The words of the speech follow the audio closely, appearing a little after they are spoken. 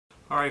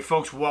Alright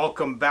folks,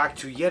 welcome back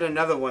to yet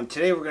another one.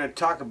 Today we're going to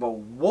talk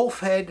about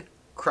Wolfhead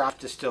Craft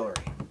Distillery.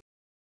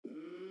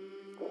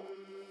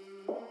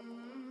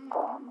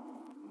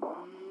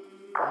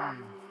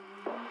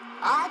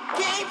 I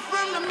came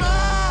from the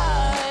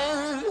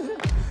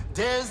mud,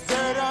 there's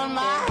dirt on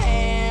my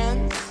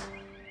hands.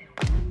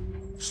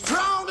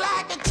 Strong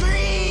like a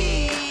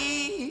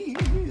tree,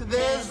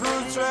 there's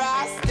roots where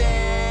I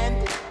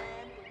stand.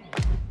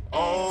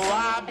 Oh,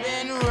 I've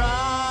been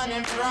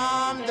running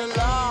from the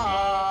law.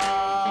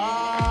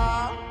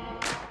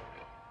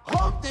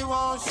 Hope they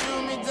won't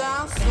shoot me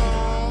down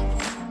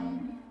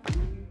soon.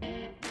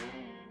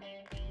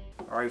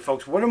 Alright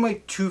folks, what are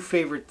my two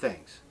favorite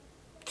things?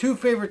 Two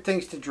favorite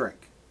things to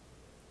drink: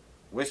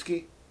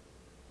 whiskey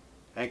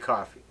and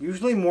coffee.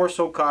 Usually more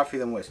so coffee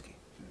than whiskey.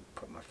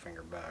 Put my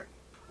finger back.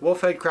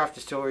 Wolfhead Craft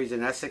Distilleries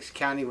in Essex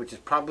County, which is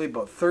probably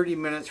about 30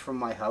 minutes from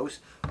my house.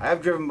 I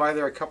have driven by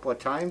there a couple of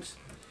times,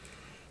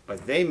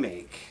 but they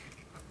make,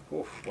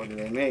 what do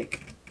they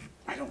make?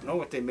 I don't know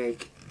what they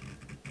make.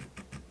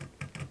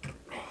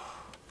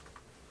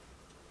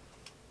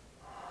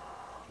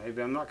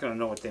 Maybe I'm not going to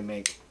know what they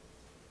make.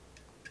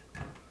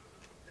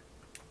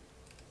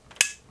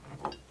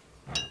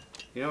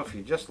 You know, if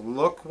you just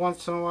look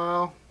once in a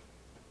while,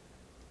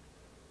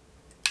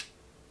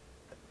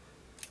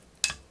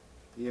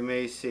 you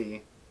may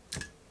see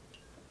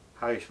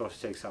how you're supposed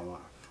to take something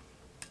off.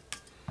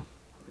 I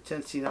have a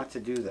tendency not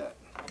to do that.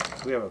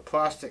 We have a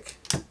plastic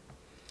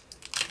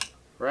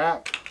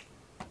wrap.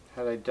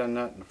 Had I done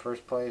that in the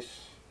first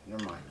place,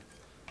 never mind.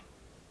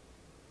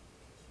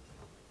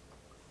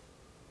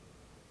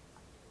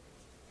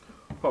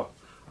 Oh,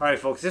 alright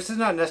folks, this is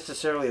not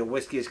necessarily a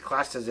whiskey. It's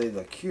classed as a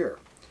liqueur.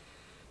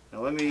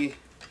 Now let me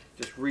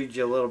just read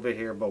you a little bit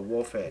here about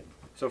Wolfhead.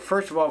 So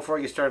first of all, before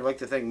I get started, I'd like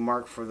to thank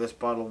Mark for this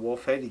bottle of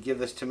Wolfhead. He gave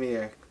this to me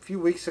a few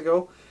weeks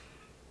ago,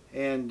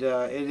 and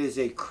it is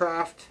a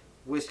craft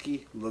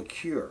whiskey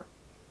liqueur,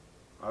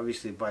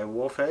 obviously by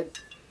Wolfhead.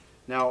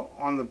 Now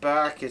on the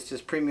back it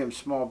says premium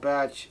small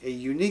batch, a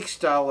unique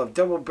style of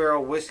double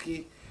barrel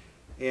whiskey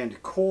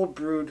and cold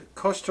brewed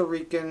Costa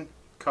Rican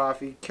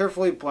coffee,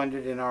 carefully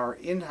blended by our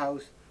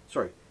in-house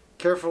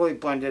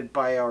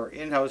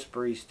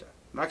barista.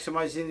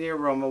 Maximizing the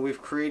aroma,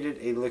 we've created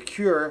a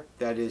liqueur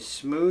that is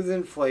smooth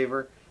in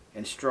flavor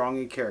and strong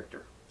in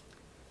character.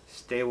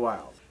 Stay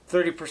wild.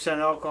 30%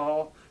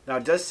 alcohol. Now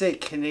it does say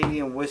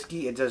Canadian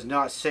whiskey. It does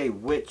not say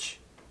which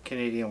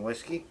Canadian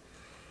whiskey.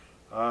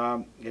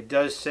 It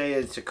does say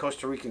it's a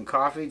Costa Rican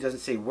coffee. It doesn't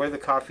say where the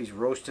coffee is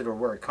roasted or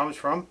where it comes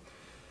from.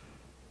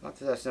 Not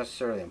that that's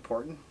necessarily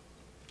important.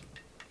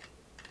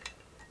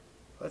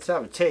 Let's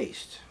have a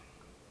taste.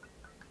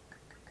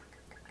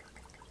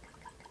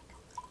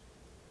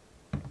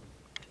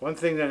 One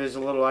thing that is a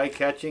little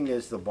eye-catching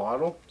is the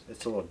bottle.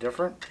 It's a little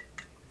different.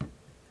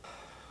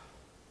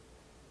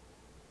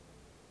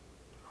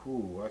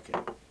 Ooh,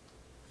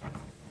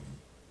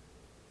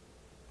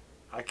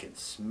 I can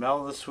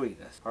smell the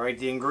sweetness. Alright,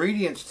 the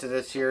ingredients to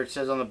this here, it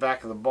says on the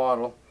back of the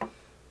bottle: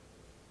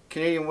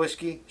 Canadian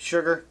whiskey,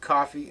 sugar,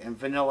 coffee, and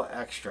vanilla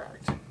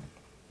extract.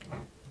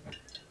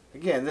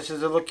 Again, this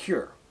is a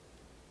liqueur.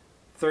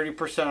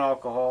 30%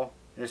 alcohol.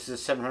 This is a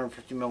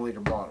 750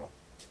 milliliter bottle.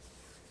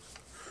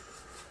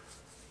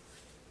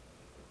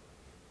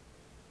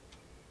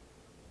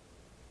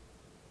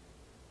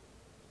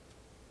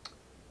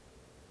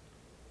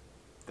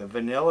 The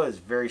vanilla is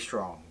very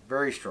strong,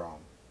 very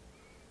strong.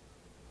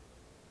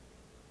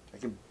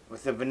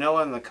 With the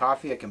vanilla and the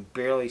coffee, I can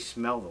barely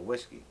smell the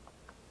whiskey.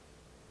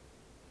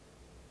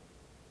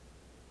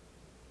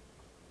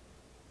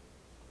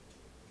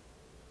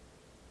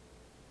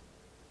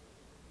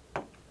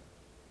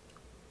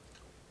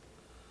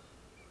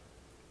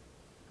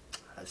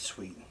 That's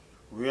sweet.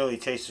 Really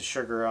taste the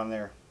sugar on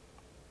there.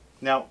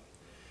 Now,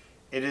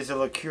 it is a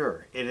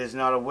liqueur. It is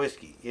not a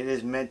whiskey. It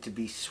is meant to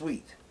be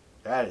sweet.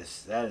 That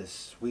is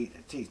sweet.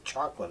 It tastes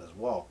chocolate as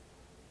well.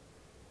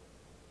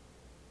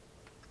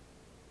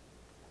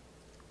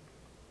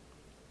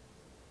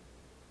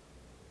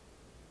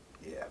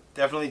 Yeah,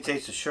 definitely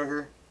tastes the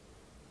sugar.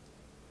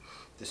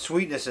 The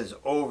sweetness is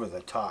over the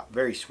top.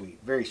 Very sweet,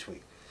 very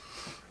sweet.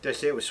 Did I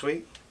say it was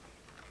sweet?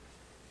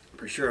 I'm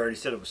pretty sure I already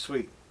said it was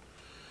sweet.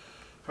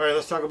 Alright,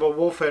 let's talk about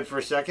Wolfhead for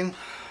a second.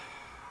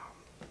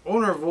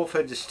 Owner of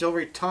Wolfhead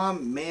Distillery,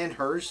 Tom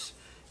Manherz.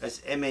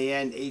 That's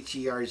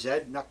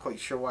M-A-N-H-E-R-Z. Not quite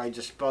sure why I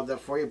just spelled that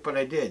for you, but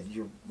I did.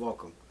 You're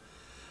welcome.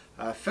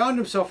 Found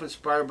himself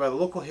inspired by the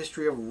local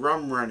history of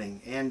rum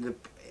running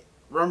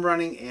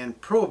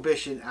and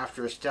prohibition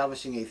after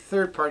establishing a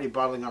third-party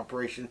bottling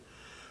operation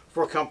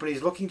for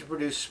companies looking to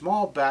produce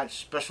small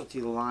batch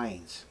specialty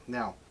lines.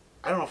 Now,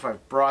 I don't know if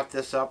I've brought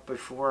this up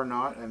before or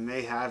not. I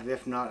may have.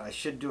 If not, I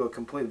should do a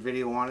complete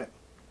video on it.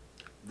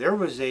 There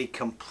was a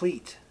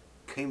complete,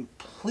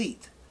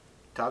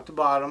 top to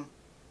bottom,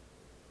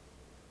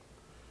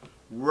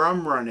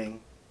 rum running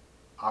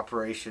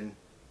operation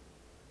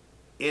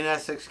in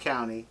Essex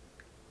County,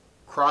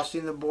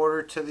 crossing the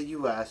border to the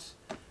U.S.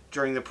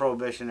 during the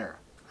Prohibition era.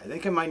 I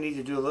think I might need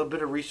to do a little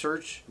bit of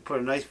research and put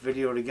a nice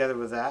video together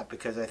with that,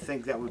 because I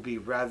think that would be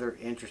rather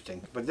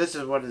interesting. But this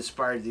is what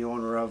inspired the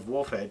owner of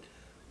Wolfhead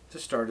to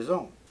start his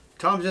own.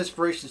 Tom's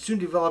inspiration soon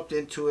developed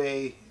into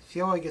a... See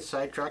how I get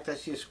sidetracked? I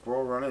see a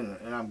squirrel running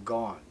and I'm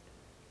gone.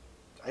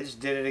 I just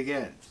did it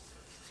again.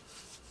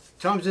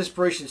 Tom's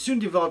inspiration soon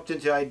developed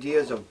into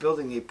ideas of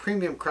building a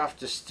premium craft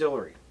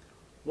distillery.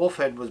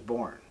 Wolfhead was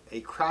born,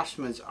 a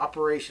craftsman's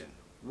operation.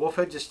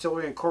 Wolfhead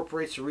Distillery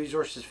incorporates the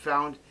resources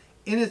found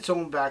in its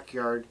own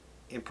backyard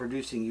in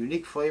producing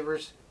unique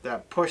flavors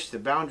that push the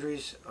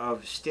boundaries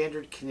of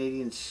standard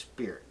Canadian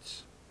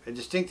spirits. A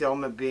distinct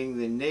element being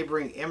the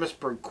neighboring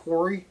Amherstburg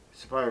Quarry,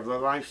 supplier of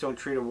limestone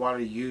treated water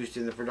used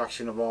in the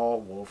production of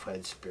all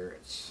Wolfhead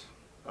spirits.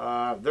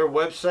 Their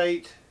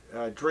website,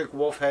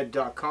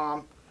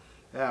 drinkwolfhead.com,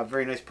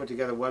 very nice put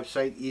together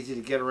website, easy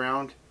to get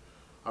around.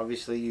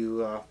 Obviously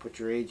you put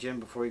your age in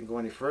before you can go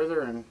any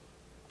further, and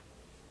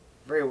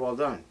very well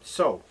done.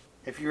 So,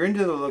 if you're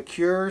into the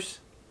liqueurs,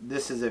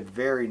 this is a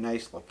very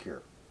nice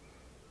liqueur.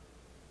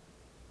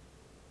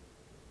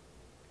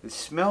 It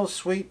smells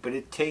sweet, but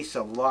it tastes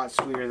a lot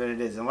sweeter than it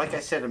is. And like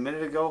I said a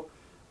minute ago,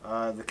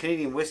 the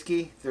Canadian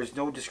whiskey, there's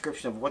no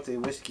description of what the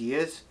whiskey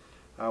is,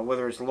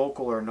 whether it's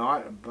local or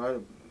not.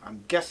 But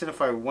I'm guessing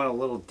if I went a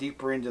little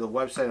deeper into the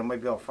website, I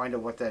might be able to find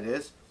out what that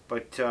is.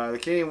 But the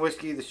Canadian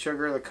whiskey, the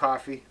sugar, the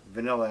coffee,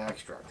 vanilla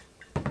extract.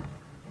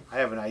 I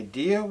have an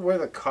idea where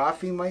the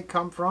coffee might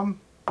come from,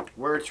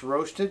 where it's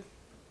roasted.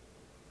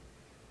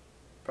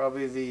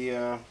 Probably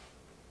the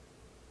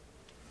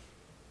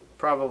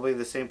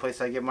same place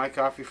I get my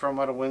coffee from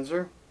out of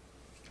Windsor.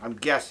 I'm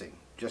guessing,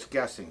 just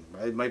guessing.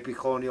 It might be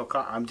Colonial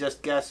Coffee. I'm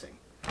just guessing.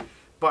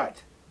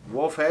 But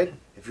Wolfhead,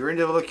 if you're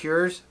into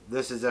liqueurs,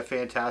 this is a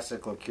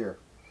fantastic liqueur.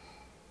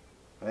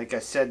 I think I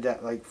said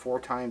that like 4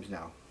 times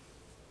now.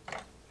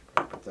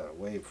 I'll put that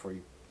away before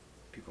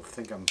people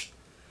think I'm...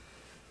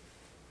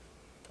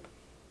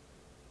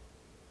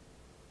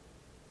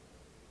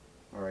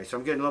 Alright, so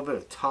I'm getting a little bit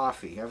of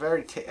toffee. I've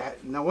already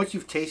now once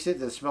you've tasted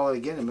it and smell it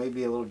again, it may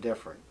be a little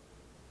different.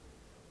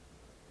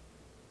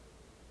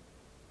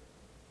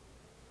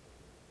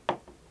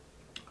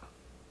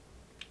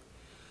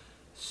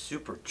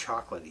 Super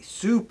chocolatey,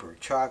 super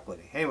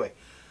chocolatey. Anyway,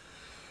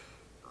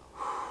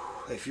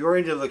 if you're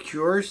into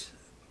liqueurs,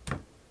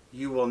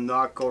 you will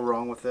not go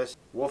wrong with this.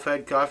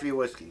 Wolfhead Coffee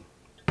Whiskey.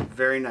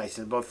 Very nice.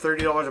 It's about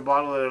 $30 a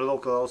bottle at a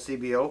local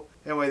LCBO.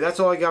 Anyway, that's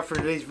all I got for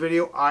today's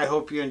video. I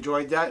hope you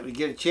enjoyed that. If you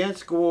get a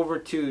chance, go over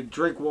to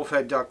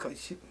drinkwolfhead.com.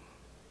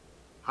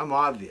 I'm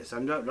obvious. I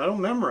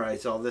don't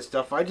memorize all this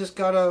stuff. I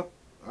gotta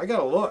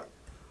look.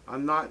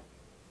 I'm not...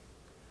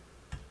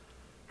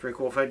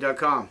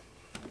 drinkwolfhead.com.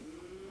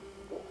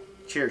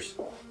 Cheers.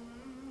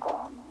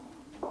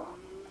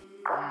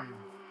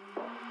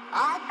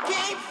 I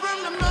came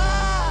from the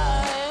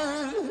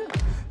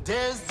mud.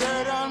 There's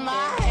dirt on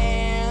my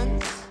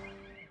hands.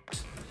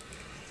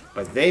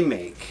 But they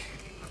make...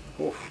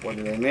 Oof, what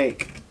do they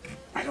make?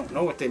 I don't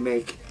know what they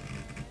make.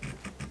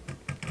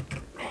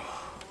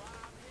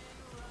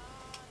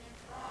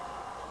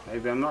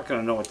 Maybe I'm not going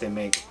to know what they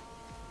make.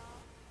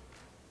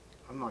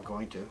 I'm not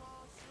going to.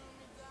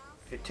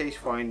 It tastes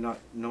fine not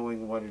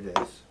knowing what it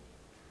is.